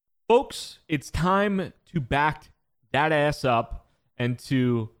Folks, it's time to back that ass up and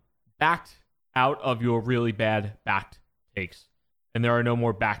to back out of your really bad backed takes. And there are no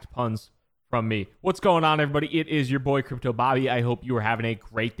more backed puns from me. What's going on, everybody? It is your boy, Crypto Bobby. I hope you are having a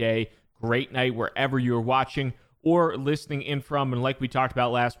great day, great night, wherever you're watching or listening in from. And like we talked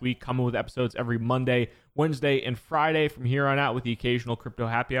about last week, coming with episodes every Monday, Wednesday, and Friday from here on out with the occasional crypto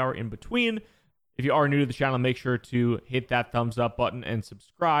happy hour in between. If you are new to the channel, make sure to hit that thumbs up button and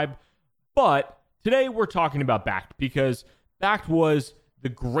subscribe. But today we're talking about Bakkt because Bakkt was the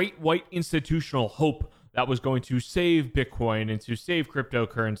great white institutional hope that was going to save Bitcoin and to save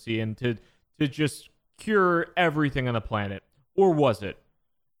cryptocurrency and to just cure everything on the planet. Or was it?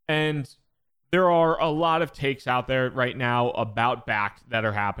 And there are a lot of takes out there right now about Bakkt that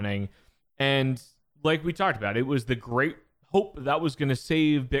are happening. And like we talked about, it was the great hope that was going to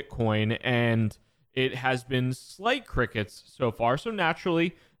save Bitcoin, and it has been slight crickets so far. So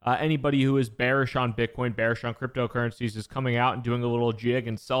naturally, anybody who is bearish on Bitcoin, bearish on cryptocurrencies, is coming out and doing a little jig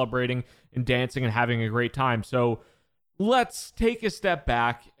and celebrating and dancing and having a great time. So let's take a step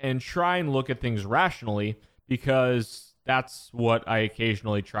back and try and look at things rationally, because that's what I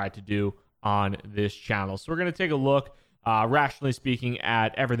occasionally try to do on this channel. So we're going to take a look, rationally speaking,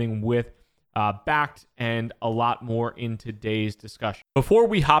 at everything with Bakkt and a lot more in today's discussion. Before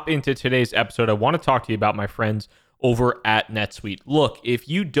we hop into today's episode, I want to talk to you about my friends over at NetSuite. Look, if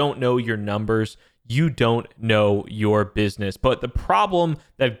you don't know your numbers, you don't know your business. But the problem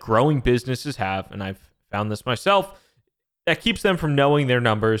that growing businesses have, and I've found this myself, that keeps them from knowing their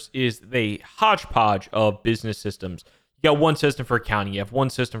numbers is the hodgepodge of business systems. You got one system for accounting, you have one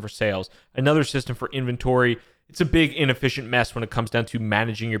system for sales, another system for inventory. It's a big, inefficient mess when it comes down to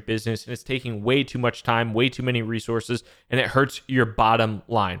managing your business, and it's taking way too much time, way too many resources, and it hurts your bottom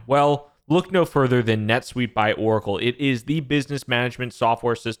line. Well, look no further than NetSuite by Oracle. It is the business management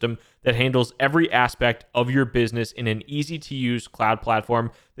software system that handles every aspect of your business in an easy-to-use cloud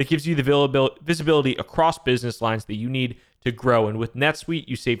platform that gives you the visibility across business lines that you need to grow. And with NetSuite,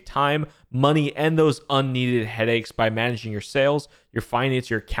 you save time, money, and those unneeded headaches by managing your sales, your finance,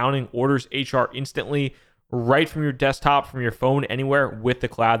 your accounting, orders, HR instantly, right from your desktop, from your phone, anywhere with the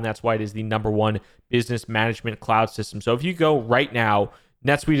cloud. And that's why it is the #1 business management cloud system. So if you go right now,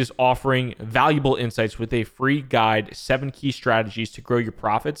 NetSuite is offering valuable insights with a free guide, 7 key strategies to grow your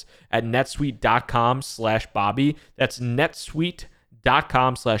profits at netsuite.com/Bobby. That's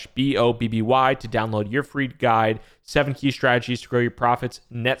netsuite.com/BOBBY to download your free guide, 7 key strategies to grow your profits,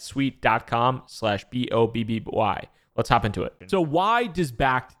 netsuite.com/BOBBY. Let's hop into it. So why does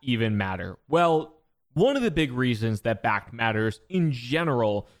Bakkt even matter? Well, one of the big reasons that Bakkt matters in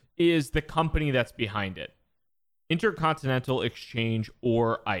general is the company that's behind it. Intercontinental Exchange,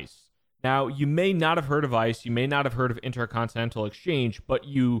 or ICE. Now, you may not have heard of ICE, you may not have heard of Intercontinental Exchange, but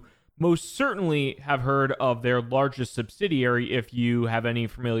you most certainly have heard of their largest subsidiary if you have any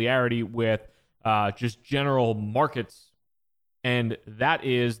familiarity with just general markets, and that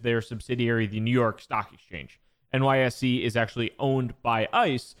is their subsidiary, the New York Stock Exchange. NYSE is actually owned by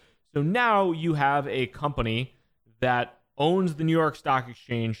ICE, so now you have a company that owns the New York Stock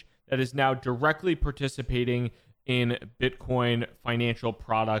Exchange that is now directly participating in Bitcoin financial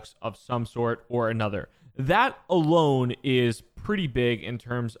products of some sort or another. That alone is pretty big in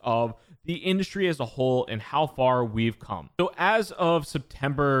terms of the industry as a whole and how far we've come. So as of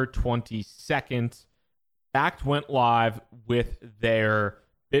September 22nd, Bakkt went live with their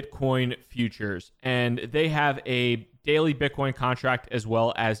Bitcoin futures, and they have a daily Bitcoin contract as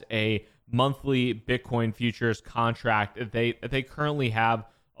well as a monthly Bitcoin futures contract that they currently have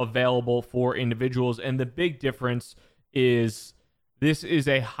available for individuals. And the big difference is this is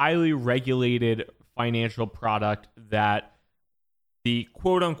a highly regulated financial product that the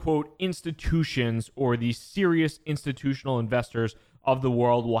quote-unquote institutions or the serious institutional investors of the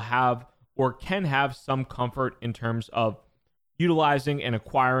world will have or can have some comfort in terms of utilizing and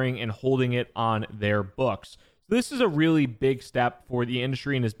acquiring and holding it on their books. So this is a really big step for the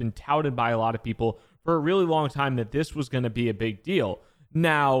industry and has been touted by a lot of people for a really long time that this was going to be a big deal.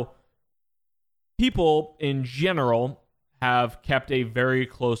 Now, people in general have kept a very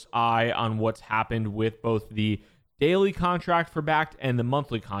close eye on what's happened with both the daily contract for Bakkt and the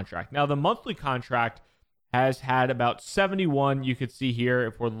monthly contract. Now, the monthly contract has had about 71, you could see here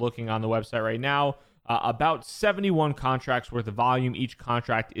if we're looking on the website right now, about 71 contracts worth of volume. Each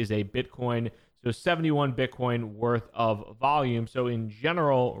contract is a Bitcoin, so 71 Bitcoin worth of volume. So in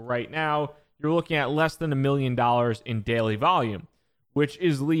general, right now, you're looking at less than $1 million in daily volume, which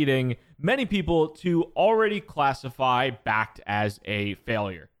is leading many people to already classify Bakkt as a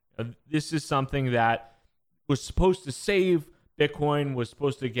failure. This is something that was supposed to save Bitcoin was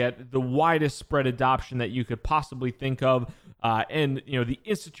supposed to get the widest spread adoption that you could possibly think of, and the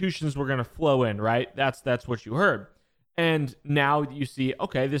institutions were going to flow in, right? That's what you heard. And now you see,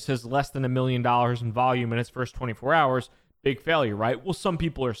 okay, this has less than $1 million in volume in its first 24 hours. Big failure, right? Well, some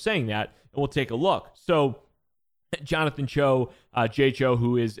people are saying that, and we'll take a look. So Jonathan Cho, J. Cho,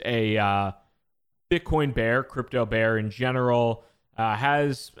 who is a Bitcoin bear, crypto bear in general,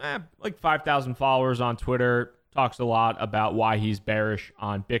 has like 5,000 followers on Twitter, talks a lot about why he's bearish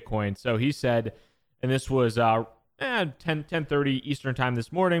on Bitcoin. So he said, and this was 10:30 Eastern time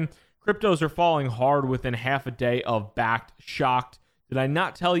this morning, cryptos are falling hard within half a day of Bakkt. Shocked. Did I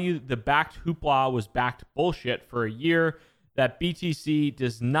not tell you the Bakkt hoopla was Bakkt bullshit for a year? That BTC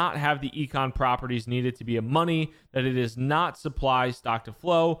does not have the econ properties needed to be a money, that it is not supply stock to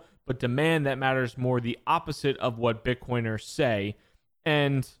flow, but demand that matters more, the opposite of what Bitcoiners say.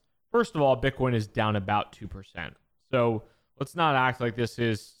 And first of all, Bitcoin is down about 2%. So let's not act like this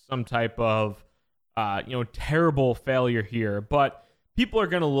is some type of terrible failure here. But people are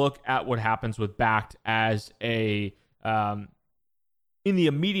going to look at what happens with Bakkt as a in the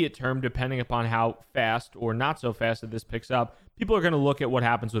immediate term, depending upon how fast or not so fast that this picks up, people are going to look at what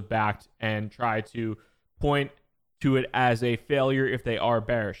happens with Bakkt and try to point to it as a failure if they are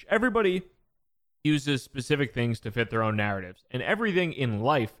bearish. Everybody uses specific things to fit their own narratives, and everything in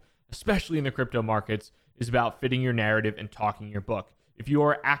life, especially in the crypto markets, is about fitting your narrative and talking your book. If you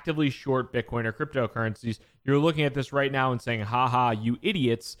are actively short Bitcoin or cryptocurrencies, you're looking at this right now and saying, haha, you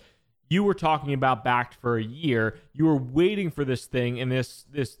idiots. You were talking about Bakkt for a year. You were waiting for this thing and this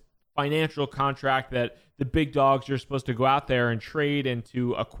financial contract that the big dogs are supposed to go out there and trade and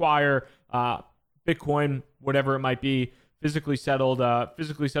to acquire Bitcoin, whatever it might be, physically settled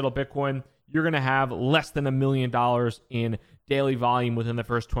Bitcoin. You're going to have less than $1 million in daily volume within the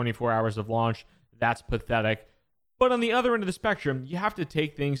first 24 hours of launch. That's pathetic. But on the other end of the spectrum, you have to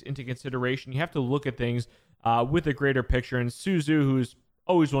take things into consideration. You have to look at things with a greater picture. And Suzu, who's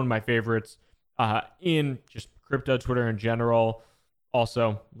always one of my favorites in just crypto Twitter in general.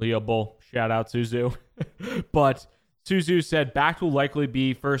 Also, Leo Bull, shout out Suzu. But Suzu said, Bakkt will likely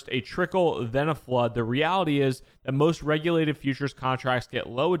be first a trickle, then a flood. The reality is that most regulated futures contracts get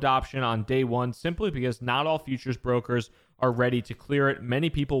low adoption on day one simply because not all futures brokers are ready to clear it. Many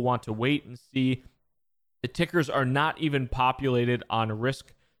people want to wait and see. The tickers are not even populated on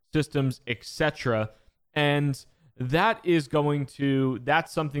risk systems, etc. And that's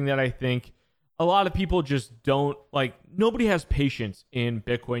something that I think a lot of people just don't like. Nobody has patience in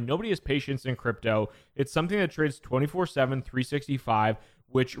Bitcoin. Nobody has patience in crypto. It's something that trades 24/7, 365,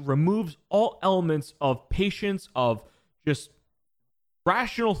 which removes all elements of patience, of just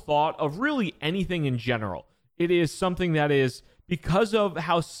rational thought, of really anything in general. It is something that is, because of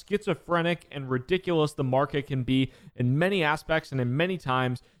how schizophrenic and ridiculous the market can be in many aspects and in many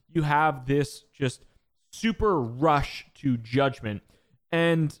times, you have this just super rush to judgment.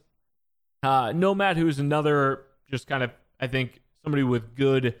 And Nomad, who's another just kind of, I think, somebody with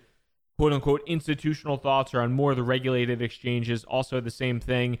good, quote unquote, institutional thoughts or on more of the regulated exchanges, also the same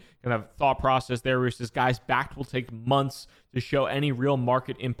thing, kind of thought process there, where he says, guys, Bakkt will take months to show any real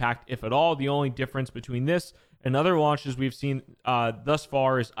market impact, if at all. The only difference between this and other launches we've seen thus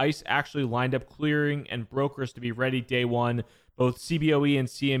far is ICE actually lined up clearing and brokers to be ready day one. Both CBOE and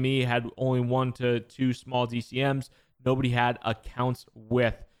CME had only 1 to 2 small DCMs. Nobody had accounts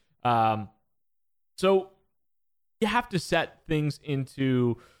with. So you have to set things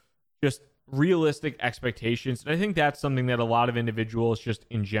into just realistic expectations. And I think that's something that a lot of individuals just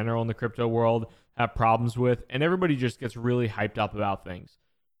in general in the crypto world have problems with. And everybody just gets really hyped up about things.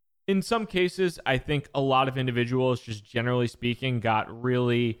 In some cases, I think a lot of individuals, just generally speaking, got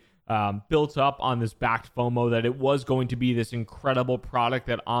really built up on this Bakkt FOMO that it was going to be this incredible product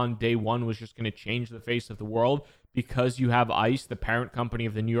that on day one was just going to change the face of the world because you have ICE, the parent company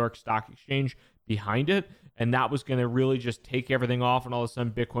of the New York Stock Exchange, behind it. And that was going to really just take everything off and all of a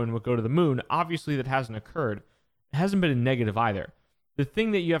sudden Bitcoin would go to the moon. Obviously, that hasn't occurred. It hasn't been a negative either. The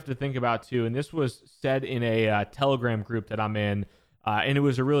thing that you have to think about too, and this was said in a Telegram group that I'm in, and it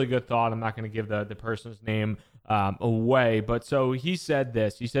was a really good thought. I'm not going to give the person's name away. But so he said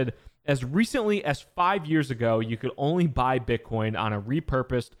this. He said, as recently as 5 years ago, you could only buy Bitcoin on a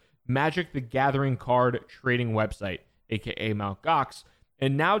repurposed Magic the Gathering card trading website, aka Mt. Gox.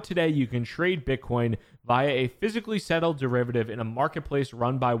 And now today you can trade Bitcoin via a physically settled derivative in a marketplace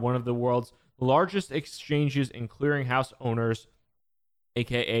run by one of the world's largest exchanges and clearinghouse owners,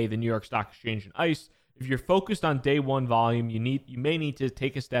 aka the New York Stock Exchange and ICE. If you're focused on day one volume, you may need to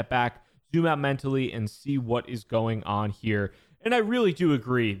take a step back, zoom out mentally, and see what is going on here. And I really do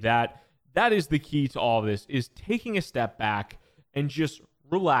agree that that is the key to all of this, is taking a step back and just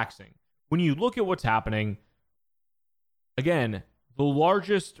relaxing. When you look at what's happening, again,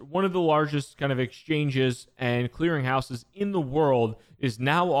 one of the largest kind of exchanges and clearinghouses in the world is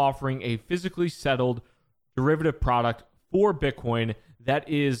now offering a physically settled derivative product for Bitcoin that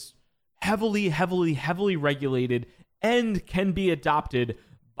is heavily regulated and can be adopted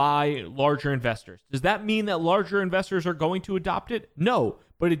by larger investors. Does that mean that larger investors are going to adopt it? No,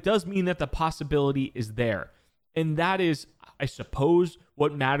 but it does mean that the possibility is there. And that is, I suppose,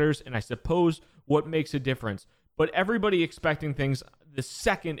 what matters, and I suppose what makes a difference. But everybody expecting things the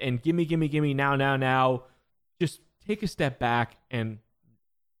second and gimme, now, just take a step back and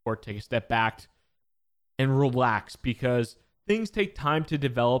relax, because things take time to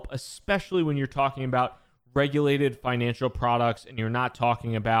develop, especially when you're talking about regulated financial products and you're not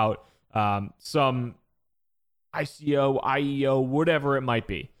talking about some ICO, IEO, whatever it might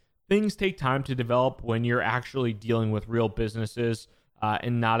be. Things take time to develop when you're actually dealing with real businesses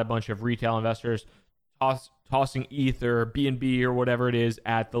and not a bunch of retail investors tossing ETH or BNB or whatever it is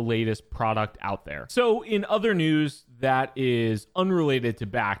at the latest product out there. So in other news that is unrelated to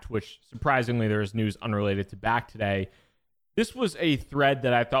Bakkt, which surprisingly there is news unrelated to Bakkt today, this was a thread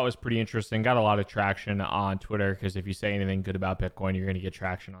that I thought was pretty interesting. Got a lot of traction on Twitter, because if you say anything good about Bitcoin, you're going to get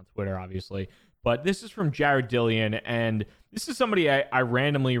traction on Twitter, obviously. But this is from Jared Dillian, and this is somebody I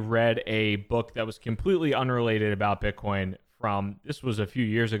randomly read a book that was completely unrelated about Bitcoin from. This was a few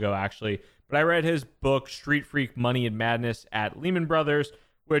years ago, actually. But I read his book, Street Freak, Money and Madness at Lehman Brothers,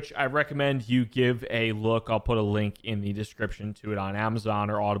 which I recommend you give a look. I'll put a link in the description to it on Amazon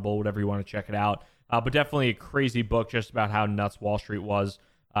or Audible, whatever you want to check it out. But definitely a crazy book just about how nuts Wall Street was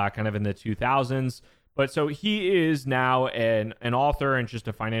kind of in the 2000s. But so he is now an author and just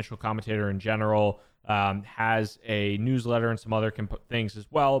a financial commentator in general, has a newsletter and some other things as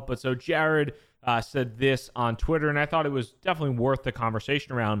well. But so Jared said this on Twitter, and I thought it was definitely worth the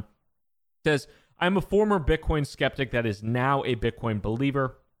conversation around. It says, I'm a former Bitcoin skeptic that is now a Bitcoin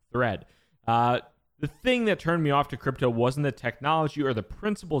believer. Thread. The thing that turned me off to crypto wasn't the technology or the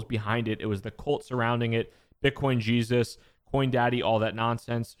principles behind it. It was the cult surrounding it. Bitcoin Jesus, Coin Daddy, all that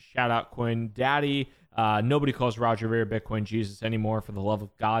nonsense. Shout out Coin Daddy. Nobody calls Roger Ver Bitcoin Jesus anymore. For the love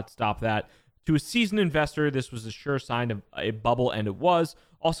of God, stop that. To a seasoned investor, this was a sure sign of a bubble, and it was.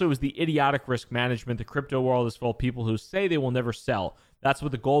 Also, it was the idiotic risk management. The crypto world is full of people who say they will never sell. That's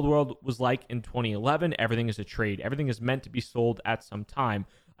what the gold world was like in 2011. Everything is a trade. Everything is meant to be sold at some time.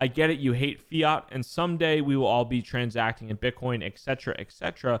 I get it, you hate fiat, and someday we will all be transacting in Bitcoin, etc.,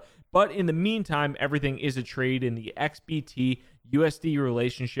 etc. But in the meantime, everything is a trade, and the XBT USD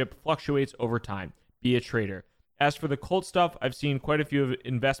relationship fluctuates over time. Be a trader. As for the cult stuff, I've seen quite a few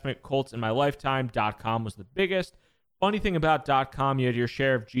investment cults in my lifetime. .com was the biggest. Funny thing about .com, you had your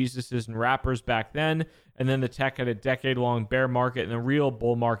share of Jesuses and rappers back then, and then the tech had a decade-long bear market, and the real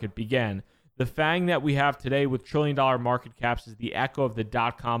bull market began. The FANG that we have today with trillion-dollar market caps is the echo of the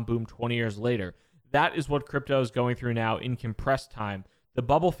 .com boom 20 years later. That is what crypto is going through now in compressed time. The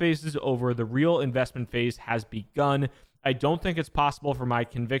bubble phase is over. The real investment phase has begun. I don't think it's possible for my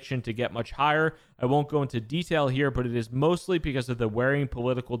conviction to get much higher. I won't go into detail here, but it is mostly because of the worrying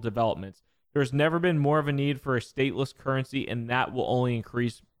political developments. There's never been more of a need for a stateless currency, and that will only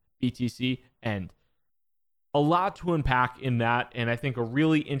increase. BTC end. A lot to unpack in that, and I think a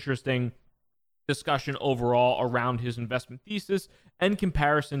really interesting discussion overall around his investment thesis and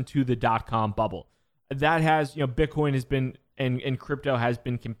comparison to the .com bubble. That has, Bitcoin has been and crypto has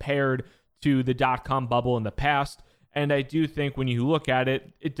been compared to the .com bubble in the past. And I do think when you look at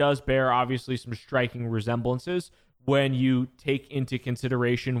it, it does bear obviously some striking resemblances when you take into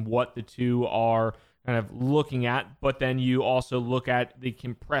consideration what the two are kind of looking at, but then you also look at the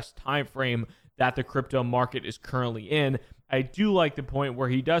compressed time frame that the crypto market is currently in. I do like the point where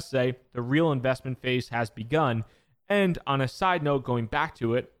he does say the real investment phase has begun. And on a side note, going back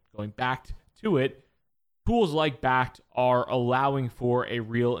to it, tools like Bakkt are allowing for a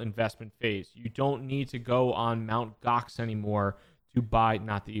real investment phase. You don't need to go on Mt. Gox anymore to buy,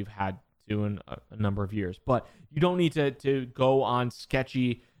 not that you've had to in a number of years, but you don't need to go on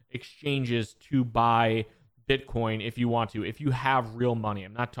sketchy exchanges to buy Bitcoin if you want to, if you have real money.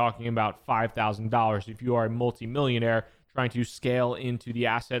 I'm not talking about $5,000. If you are a multimillionaire trying to scale into the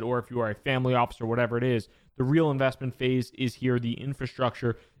asset, or if you are a family office or whatever it is, the real investment phase is here. The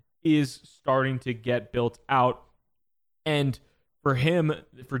infrastructure is starting to get built out. And for him,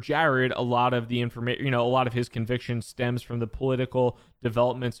 for Jared, a lot of the information, a lot of his conviction stems from the political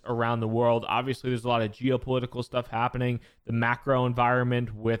developments around the world. Obviously, there's a lot of geopolitical stuff happening, the macro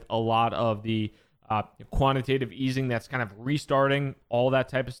environment with a lot of the quantitative easing that's kind of restarting, all that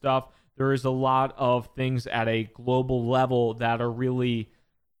type of stuff. there is a lot of things at a global level that are really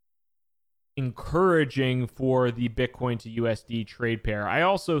encouraging for the Bitcoin to USD trade pair. I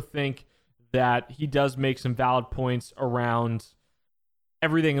also think that he does make some valid points around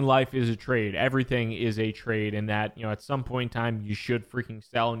everything in life is a trade. Everything is a trade, and that, at some point in time, you should freaking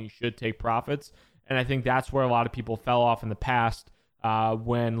sell and you should take profits. And I think that's where a lot of people fell off in the past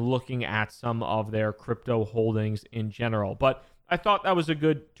when looking at some of their crypto holdings in general. But I thought that was a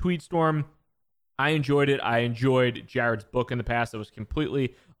good tweet storm. I enjoyed it. I enjoyed Jared's book in the past that was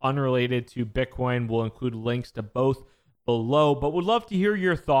completely unrelated to Bitcoin. We'll include links to both below, but would love to hear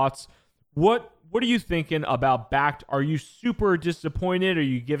your thoughts. What are you thinking about Bakkt? Are you super disappointed? Are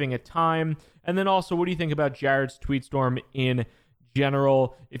you giving it time? And then also, what do you think about Jared's tweet storm in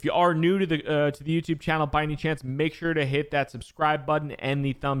general? If you are new to the YouTube channel by any chance, make sure to hit that subscribe button and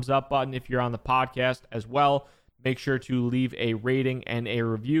the thumbs up button. If you're on the podcast as well, make sure to leave a rating and a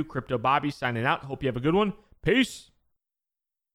review. Crypto Bobby signing out. Hope you have a good one. Peace.